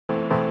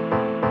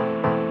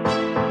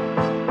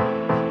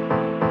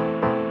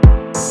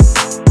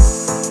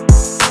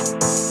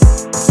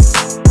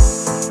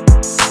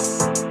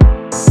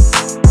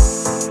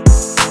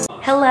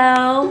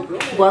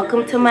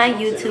welcome to my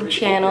YouTube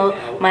channel.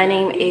 My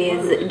name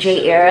is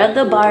Jaire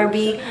the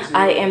Barbie.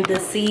 I am the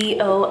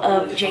CEO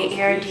of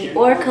Jaire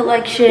Dior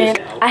collection.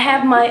 I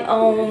have my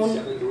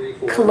own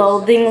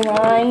clothing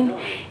line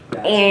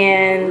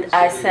and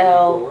I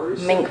sell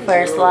mink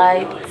fur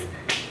slides.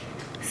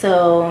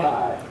 So,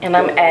 and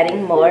I'm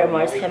adding more.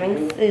 More's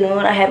coming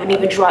soon. I haven't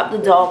even dropped the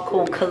dog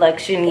coat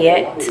collection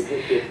yet.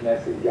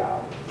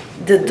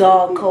 The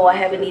dog coat, I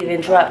haven't even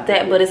dropped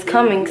that, but it's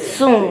coming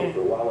soon.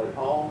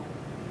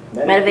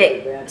 Matter of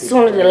fact,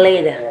 sooner than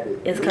later.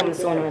 It's coming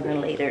sooner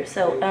than later.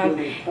 So,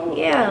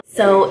 yeah.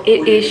 So,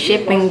 it is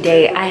shipping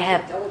day. I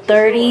have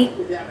 30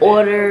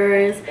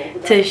 orders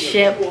to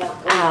ship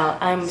out.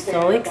 I'm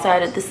so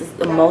excited. This is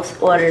the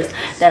most orders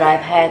that I've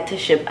had to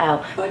ship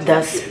out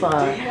thus far.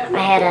 I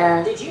had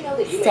a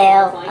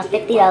sale, a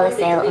 $50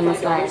 sale on the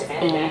slides,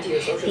 and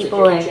people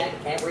were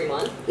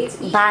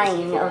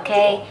buying,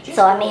 okay?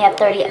 So I may have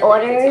 30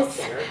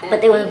 orders, but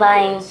they were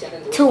buying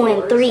 2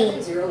 and 3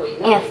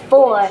 and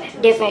 4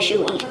 different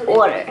shoes each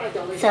order.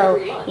 So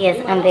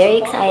yes, I'm very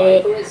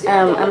excited.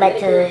 I'm about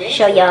to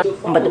show y'all.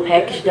 I'm about to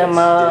package them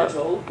up,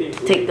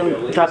 take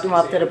them, drop them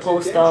off to the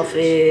post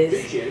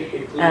office,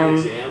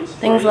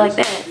 things like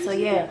that. So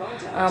yeah,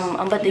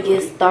 I'm about to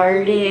get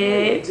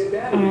started.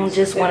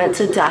 Just wanted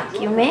to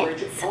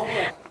document.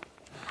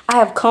 I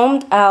have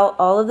combed out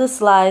all of the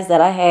slides that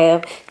I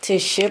have to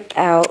ship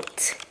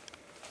out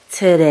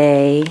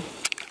today.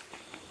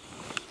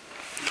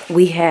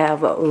 We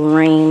have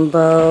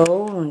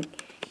rainbow,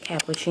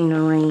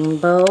 cappuccino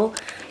rainbow,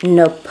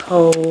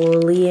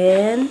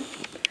 Napoleon,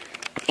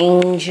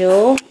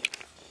 angel,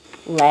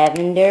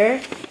 lavender,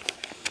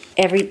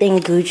 everything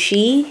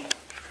Gucci.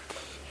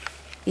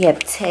 You have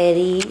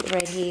Teddy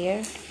right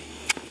here.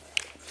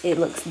 It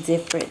looks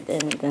different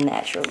than the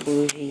natural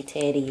bougie.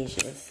 Teddy is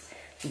just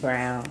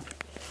brown.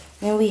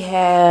 Then we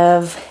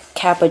have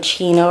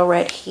cappuccino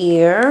right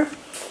here.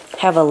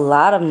 Have a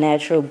lot of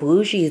natural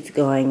bougies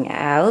going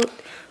out.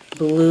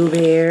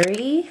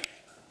 Blueberry,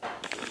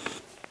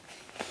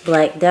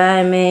 black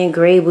diamond,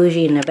 gray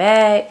bougie in the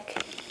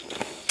back,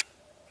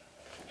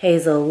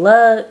 hazel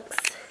lux,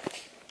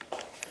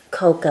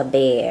 coca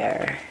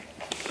bear.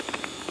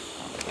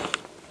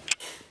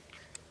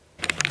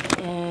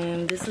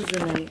 And this is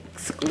an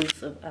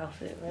exclusive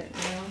outfit right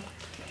now.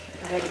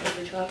 I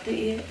haven't dropped it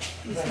yet.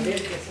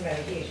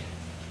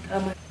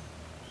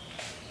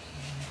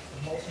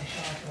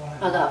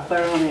 I got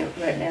fur on it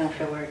right now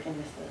for work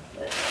and stuff,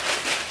 but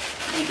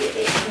I get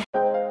it.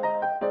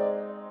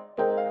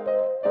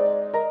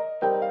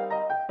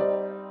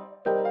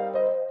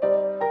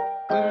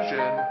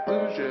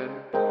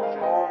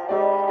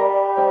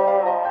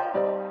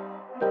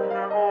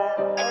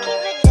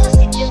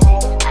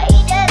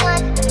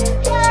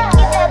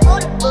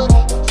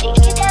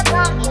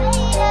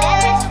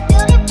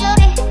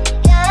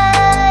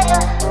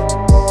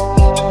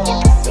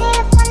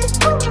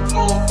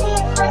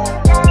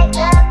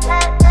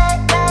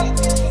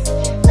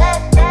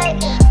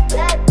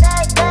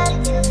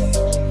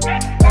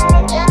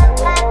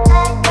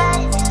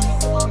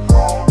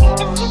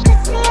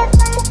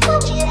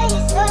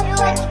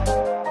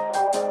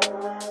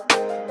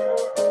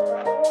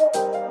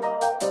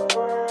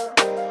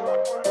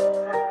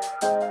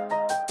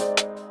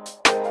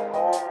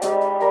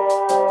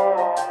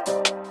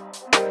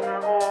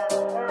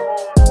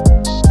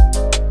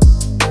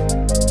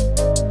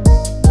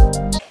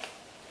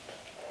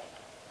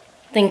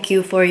 Thank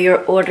you for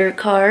your order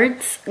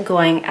cards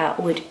going out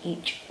with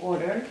each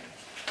order.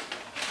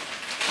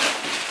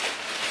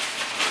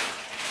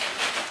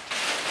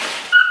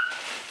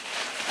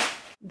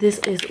 This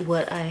is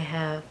what I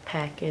have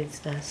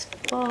packaged thus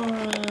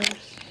far.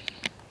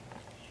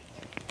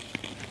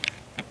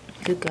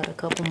 Still got a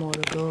couple more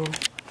to go.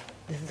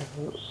 This is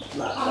a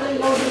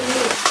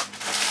lot.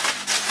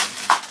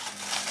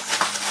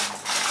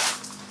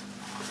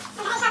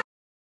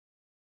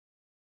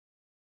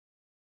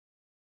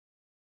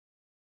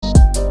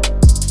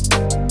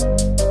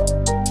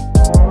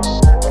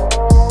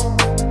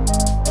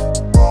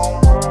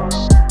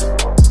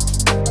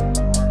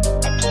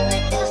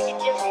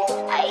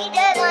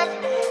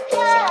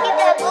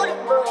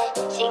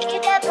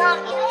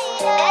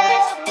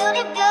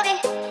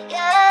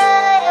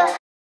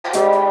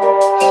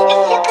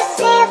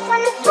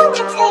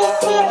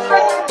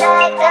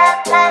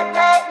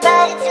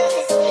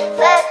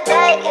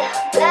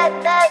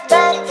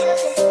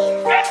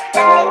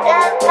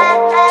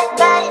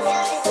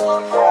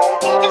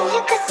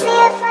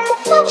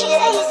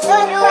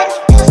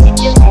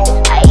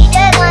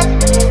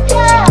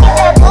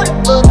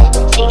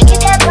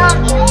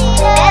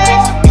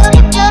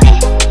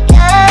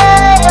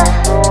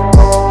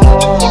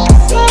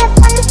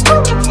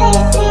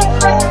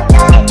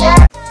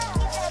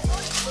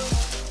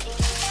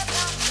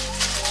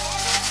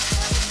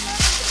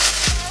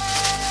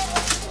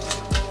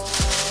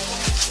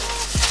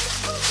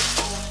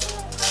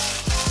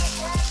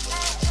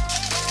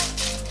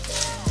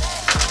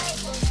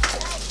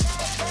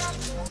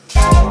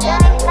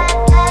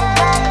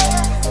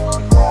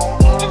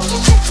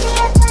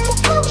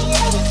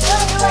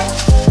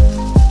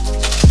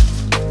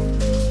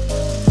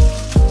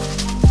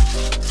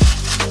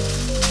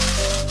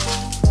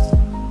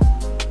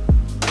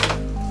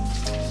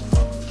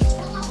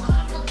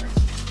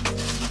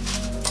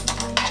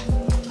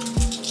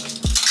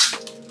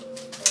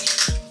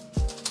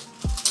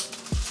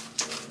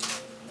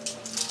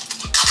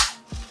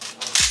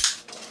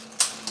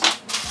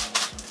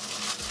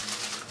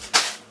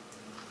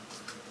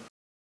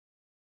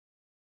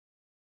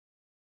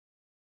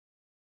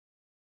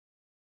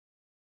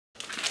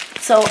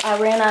 So I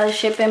ran out of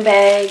shipping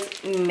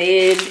bags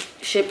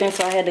mid-shipping,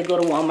 so I had to go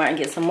to Walmart and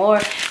get some more.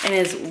 And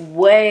it's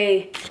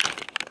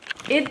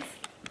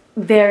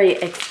very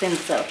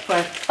expensive.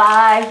 For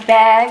 5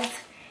 bags,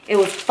 it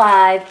was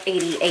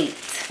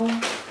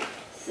 $5.88.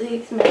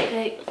 6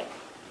 minutes.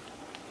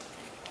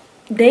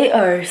 They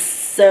are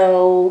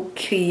so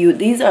cute.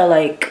 These are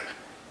like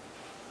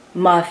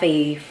my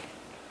fave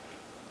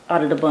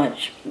out of the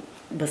bunch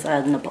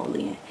besides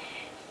Napoleon.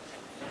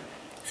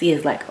 See,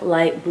 it's like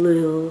light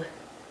blue.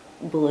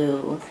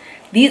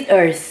 These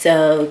are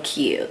so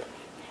cute,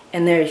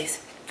 and they're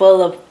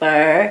full of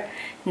fur,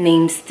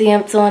 name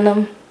stamps on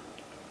them.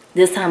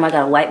 This time I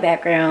got a white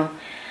background.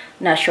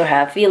 Not sure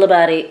how I feel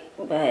about it,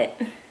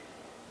 but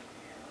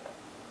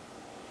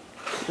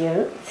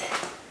cute.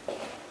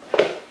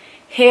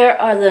 Here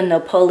are the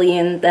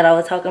Napoleon that I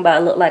was talking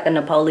about. It looked like a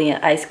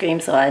Napoleon ice cream,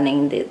 so I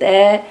named it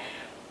that.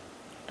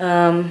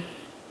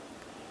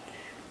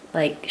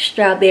 Like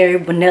strawberry,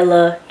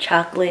 vanilla,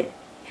 chocolate.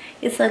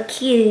 It's so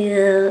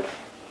cute.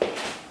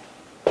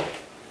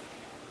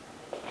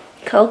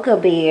 Cocoa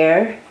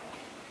Bear.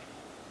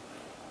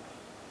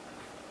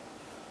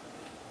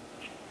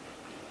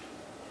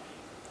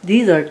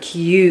 These are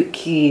cute.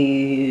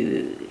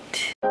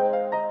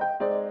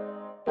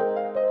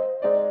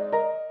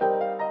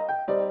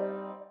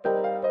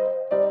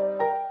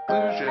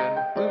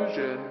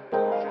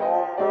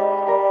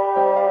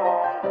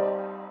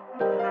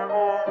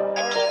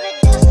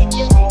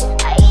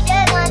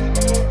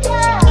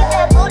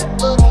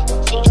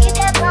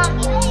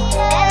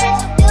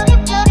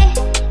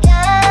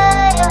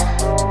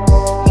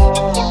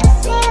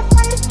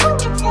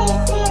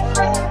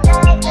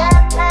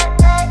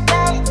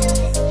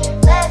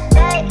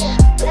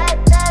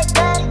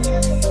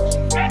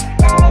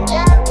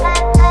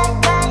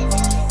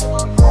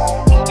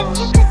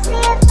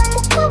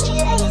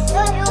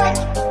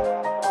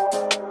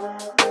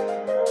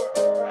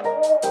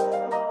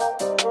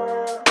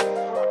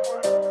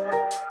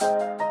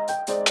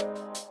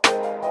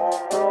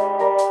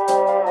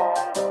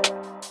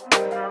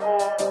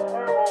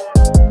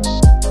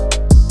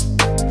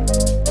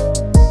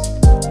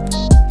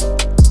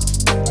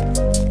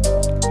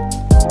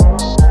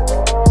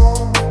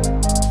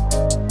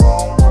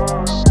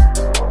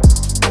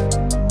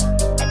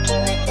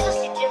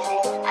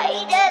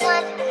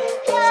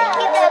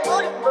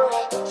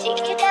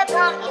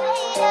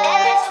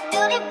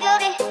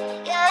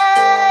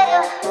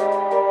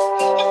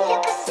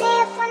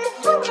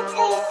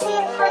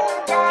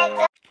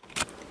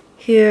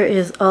 Here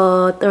is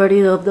all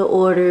 30 of the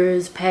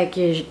orders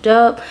packaged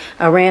up.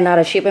 I ran out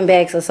of shipping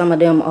bags, so some of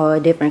them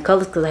are different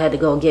colors because I had to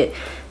go get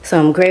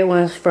some gray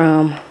ones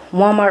from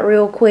Walmart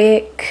real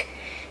quick.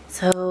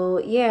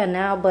 So yeah,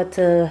 now but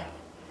to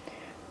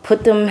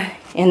put them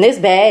in this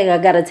bag, I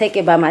gotta take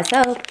it by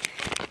myself.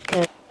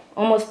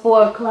 Almost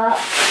 4 o'clock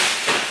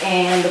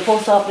and the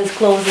post office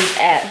closes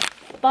at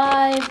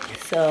 5.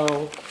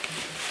 So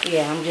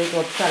yeah, I'm just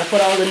gonna try to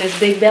put all in this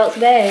big belt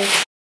bag.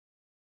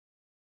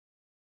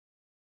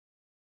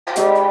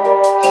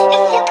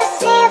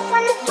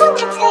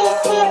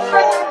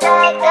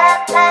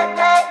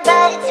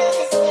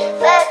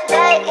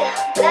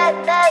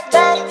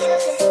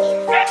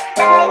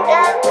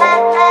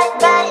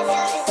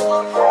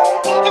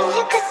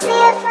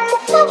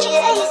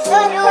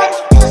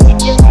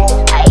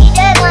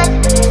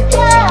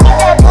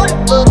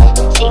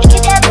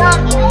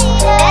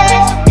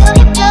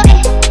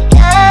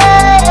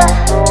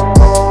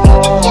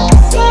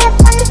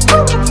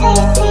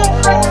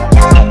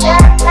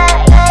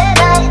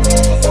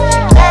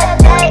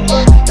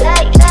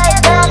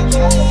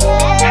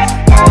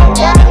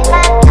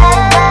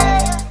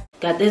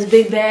 Got this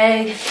big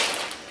bag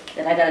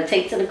that I gotta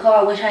take to the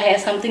car. I wish I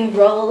had something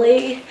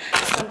rolly,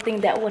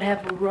 something that would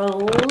have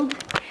rolled.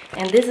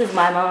 And this is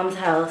my mom's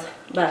house,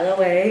 by the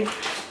way.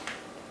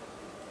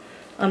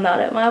 I'm not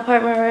at my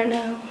apartment right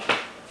now.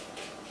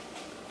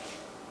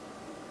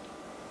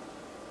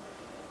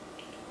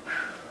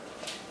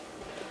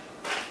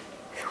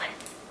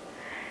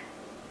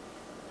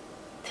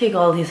 Take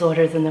all these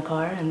orders in the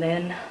car and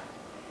then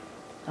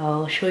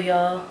I'll show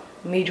y'all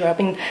me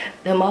dropping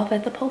them off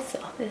at the post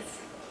office.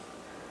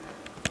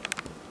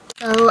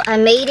 So I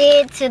made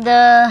it to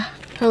the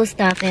post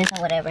office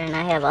or whatever, and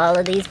I have all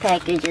of these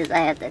packages I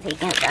have to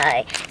take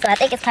inside. So I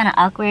think it's kind of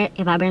awkward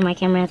if I bring my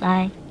camera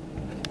inside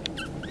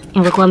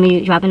and record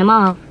me dropping them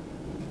off.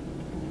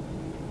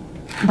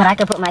 But I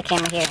could put my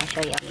camera here and show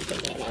y'all me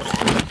taking it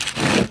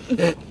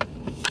inside.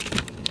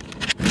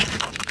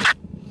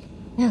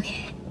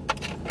 Okay.